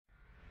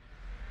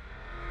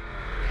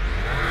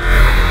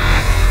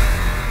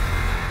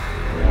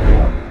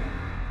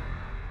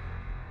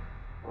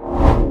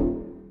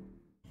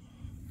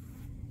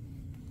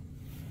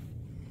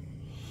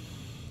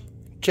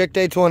check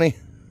day 20.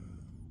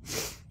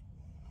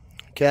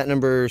 Cat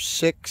number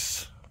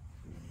 6.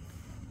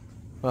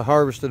 I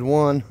harvested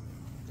one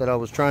that I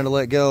was trying to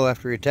let go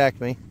after he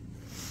attacked me.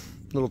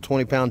 Little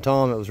 20-pound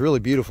tom. It was really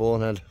beautiful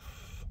and had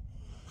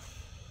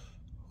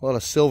a lot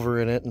of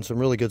silver in it and some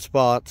really good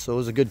spots. So it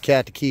was a good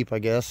cat to keep, I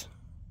guess.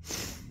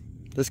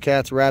 This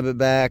cat's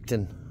rabbit-backed,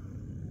 and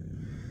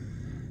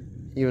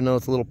even though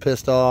it's a little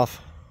pissed off,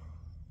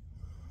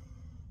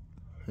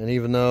 and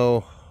even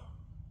though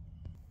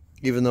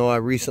I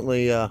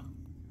recently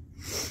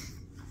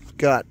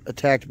got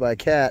attacked by a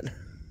cat,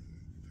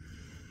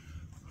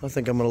 I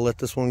think I'm gonna let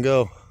this one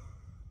go.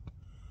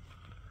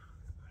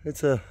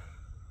 It's a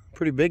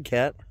pretty big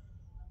cat,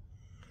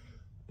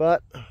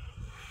 but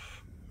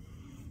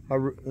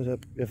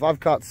if I've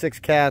caught 6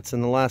 cats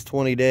in the last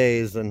 20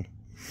 days, then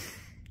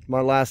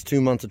my last 2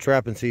 months of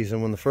trapping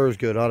season, when the fur's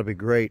good, ought to be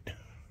great.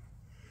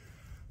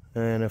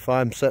 And if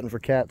I'm setting for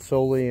cats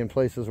solely in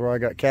places where I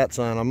got cat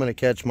sign, I'm gonna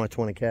catch my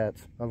 20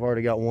 cats. I've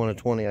already got 1 of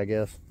 20, I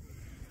guess.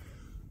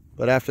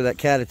 But after that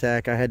cat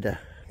attack, I had to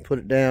put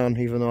it down,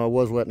 even though I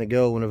was letting it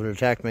go whenever it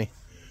attacked me.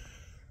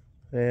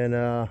 And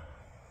I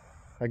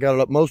got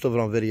it up, most of it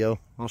on video.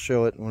 I'll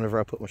show it whenever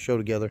I put my show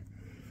together.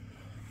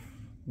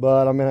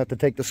 But I'm gonna have to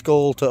take the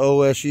skull to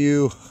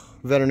OSU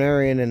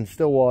veterinarian in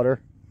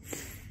Stillwater.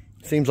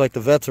 Seems like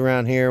the vets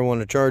around here want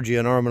to charge you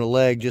an arm and a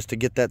leg just to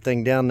get that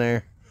thing down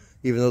there,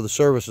 even though the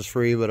service is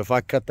free. But if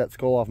I cut that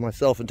skull off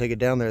myself and take it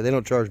down there, they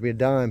don't charge me a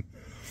dime,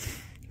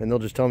 and they'll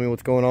just tell me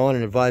what's going on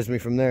and advise me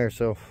from there.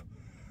 So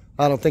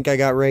I don't think I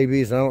got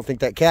rabies, and I don't think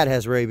that cat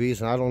has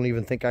rabies, and I don't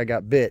even think I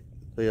got bit.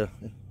 The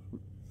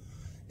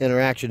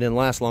interaction didn't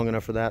last long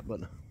enough for that, but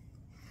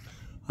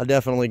I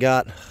definitely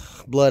got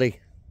bloody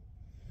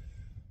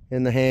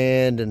in the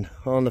hand and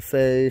on the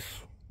face,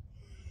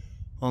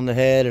 on the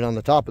head, and on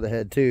the top of the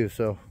head too.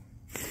 So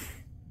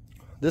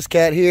this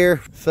cat here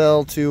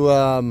fell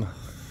to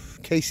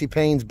Casey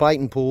Payne's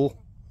biting pool,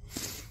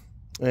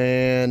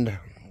 and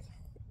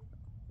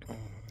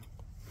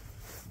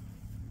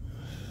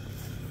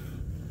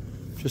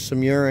just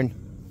some urine.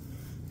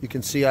 You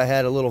can see I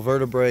had a little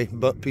vertebrae,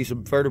 piece of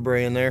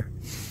vertebrae in there.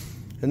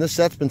 And this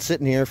set's been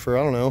sitting here for,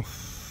 I don't know,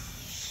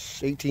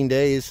 18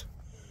 days.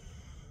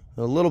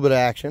 A little bit of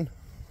action.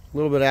 A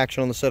little bit of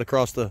action on the set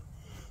across the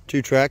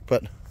 2-track,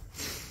 but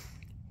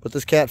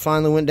this cat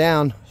finally went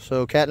down.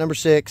 So cat number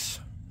 6,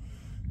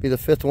 be the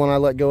 5th one I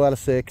let go out of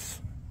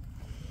 6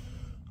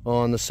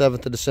 on the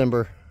 7th of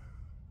December.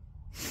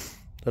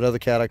 That other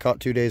cat I caught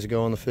 2 days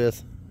ago on the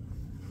 5th.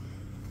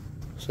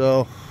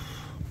 So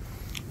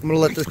I'm gonna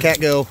let this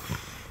cat go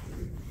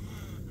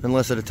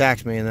unless it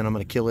attacks me, and then I'm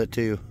gonna kill it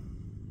too.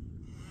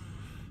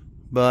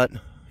 But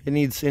it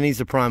needs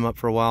to prime up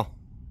for a while.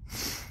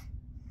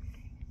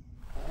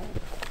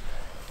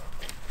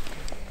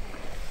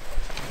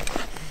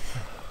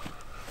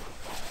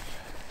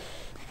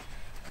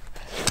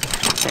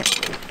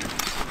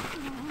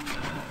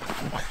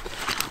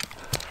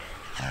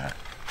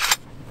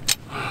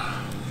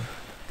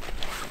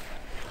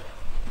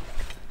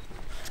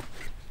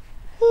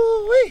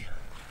 Woo-wee.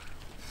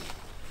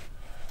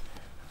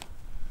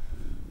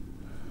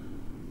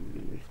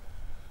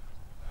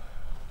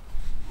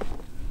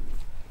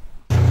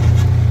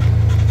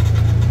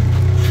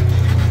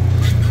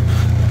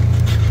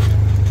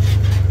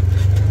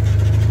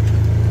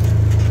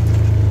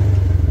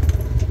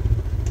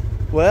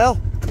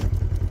 Well,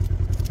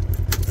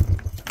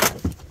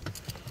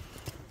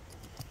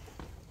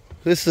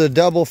 this is a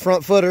double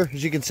front footer,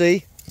 as you can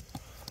see.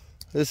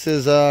 This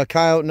is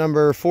coyote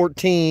number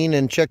 14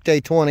 and check day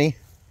 20.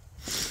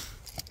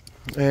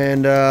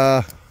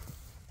 And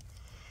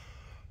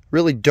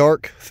really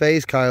dark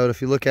phase coyote.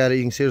 If you look at it,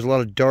 you can see there's a lot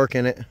of dark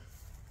in it.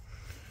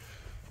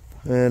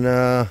 And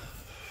I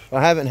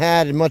haven't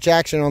had much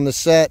action on the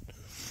set.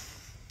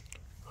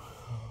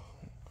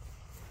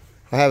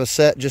 I have a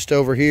set just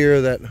over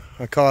here that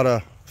I caught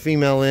a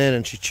female in,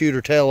 and she chewed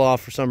her tail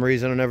off for some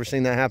reason. I've never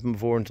seen that happen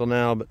before until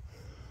now, but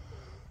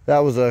that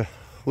was a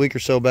week or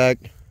so back.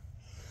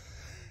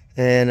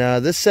 And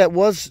this set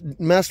was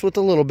messed with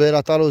a little bit.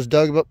 I thought it was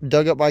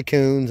dug up by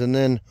coons, and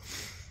then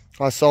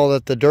I saw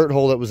that the dirt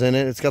hole that was in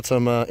it, it's got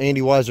some Andy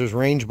Weiser's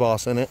Range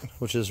Boss in it,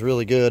 which is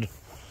really good.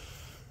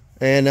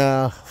 And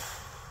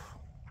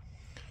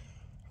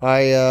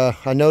I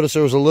noticed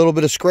there was a little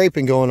bit of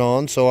scraping going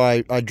on, so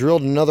I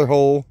drilled another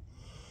hole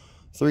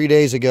 3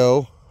 days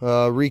ago,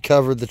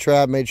 recovered the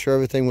trap, made sure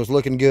everything was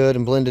looking good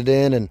and blended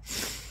in, and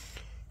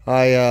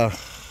I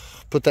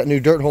put that new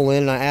dirt hole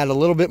in, and I added a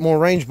little bit more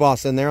Range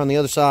Boss in there on the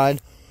other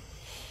side.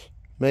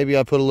 Maybe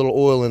I put a little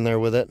oil in there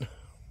with it.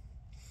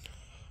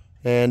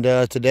 And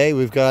today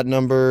we've got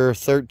number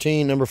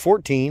 14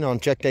 on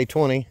check day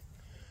 20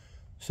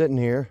 sitting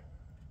here.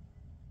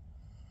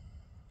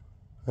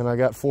 And I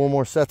got 4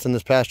 more sets in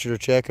this pasture to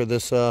check, or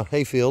this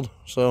hayfield.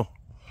 So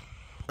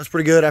that's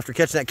pretty good after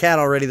catching that cat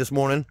already this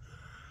morning.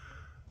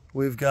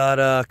 We've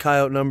got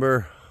coyote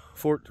number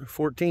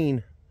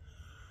 14.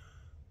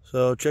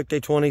 So check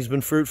day 20 has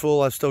been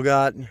fruitful. I've still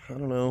got, I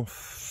don't know,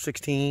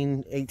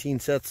 16, 18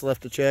 sets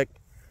left to check.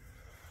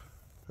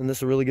 And this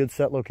is a really good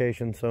set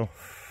location, so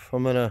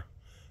I'm gonna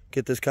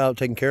get this coyote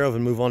taken care of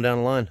and move on down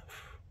the line.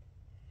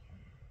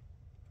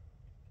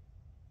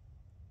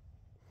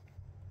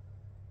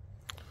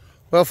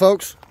 Well,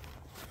 folks,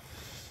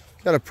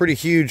 got a pretty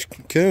huge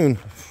coon.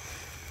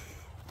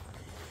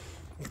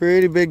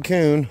 Pretty big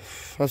coon.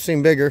 I've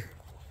seen bigger.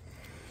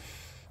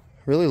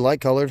 Really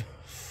light colored.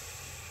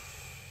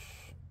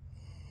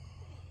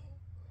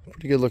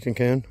 Pretty good looking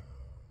coon.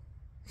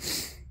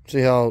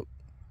 See how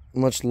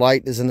much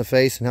light is in the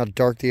face and how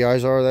dark the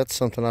eyes are? That's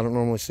something I don't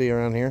normally see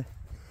around here.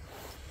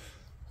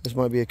 This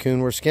might be a coon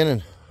we're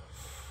skinning.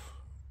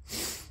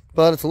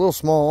 But it's a little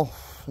small,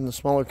 and the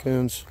smaller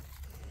coons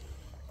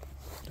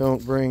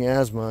don't bring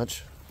as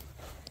much.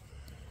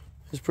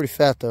 It's pretty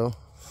fat though.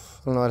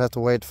 I don't know, I'd have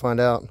to wait to find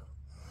out.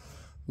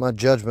 My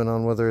judgment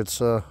on whether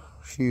it's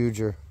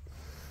huge or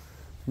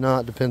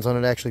not depends on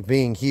it actually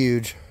being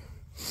huge.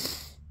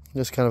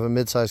 Just kind of a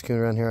mid-sized coon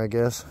around here, I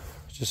guess.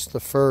 Just the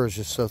fur is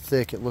just so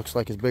thick, it looks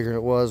like it's bigger than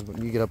it was,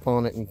 but you get up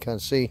on it and you kind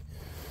of see.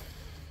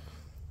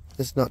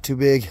 It's not too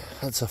big.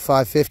 That's a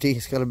 550.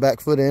 It's got a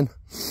back foot in.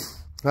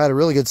 I had a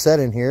really good set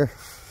in here.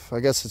 I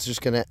guess it's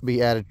just going to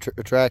be added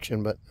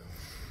attraction, but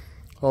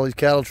all these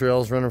cattle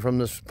trails running from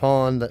this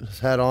pond that has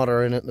had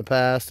otter in it in the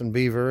past, and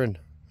beaver, and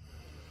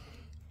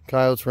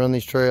coyotes run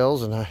these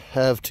trails, and I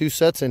have 2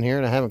 sets in here,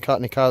 and I haven't caught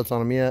any coyotes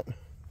on them yet.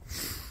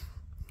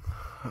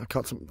 I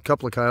caught a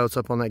couple of coyotes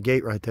up on that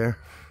gate right there.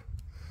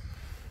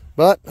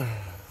 But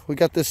we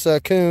got this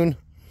coon.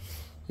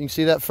 You can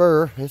see that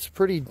fur. It's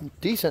pretty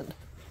decent.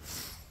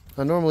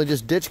 I normally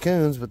just ditch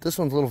coons, but this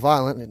one's a little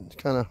violent. It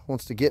kind of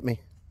wants to get me.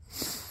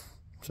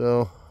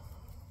 So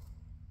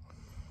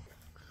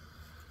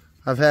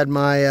I've had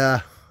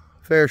my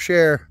fair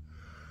share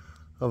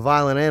of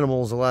violent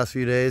animals the last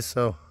few days,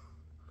 so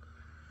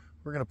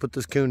we're going to put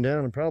this coon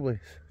down and probably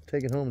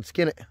take it home and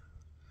skin it.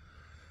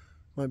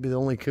 Might be the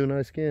only coon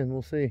I skin.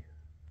 We'll see.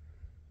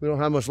 We don't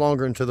have much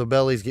longer until the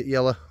bellies get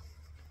yellow.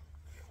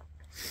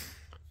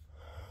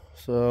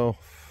 So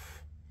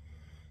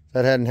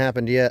that hadn't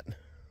happened yet.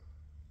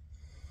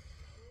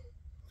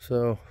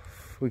 So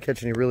if we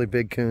catch any really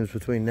big coons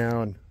between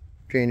now and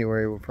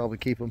January, we'll probably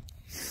keep them.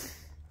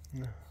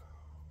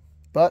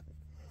 But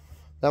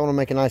that one will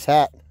make a nice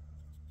hat.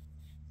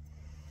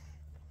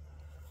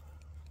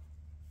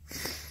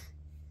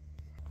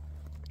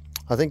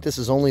 I think this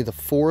is only the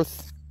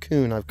 4th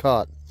coon I've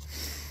caught.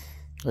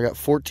 I got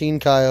 14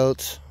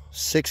 coyotes,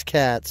 6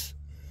 cats,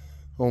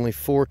 only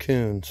 4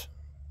 coons.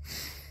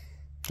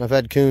 I've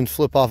had coons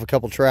flip off a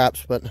couple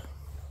traps, but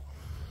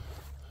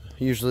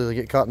usually they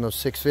get caught in those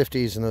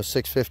 650s, and those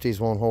 650s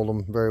won't hold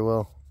them very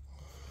well.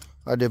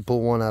 I did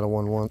pull one out of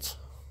one once.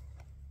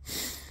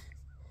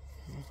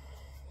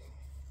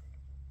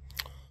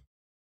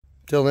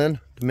 Till then,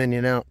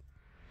 Dominion out.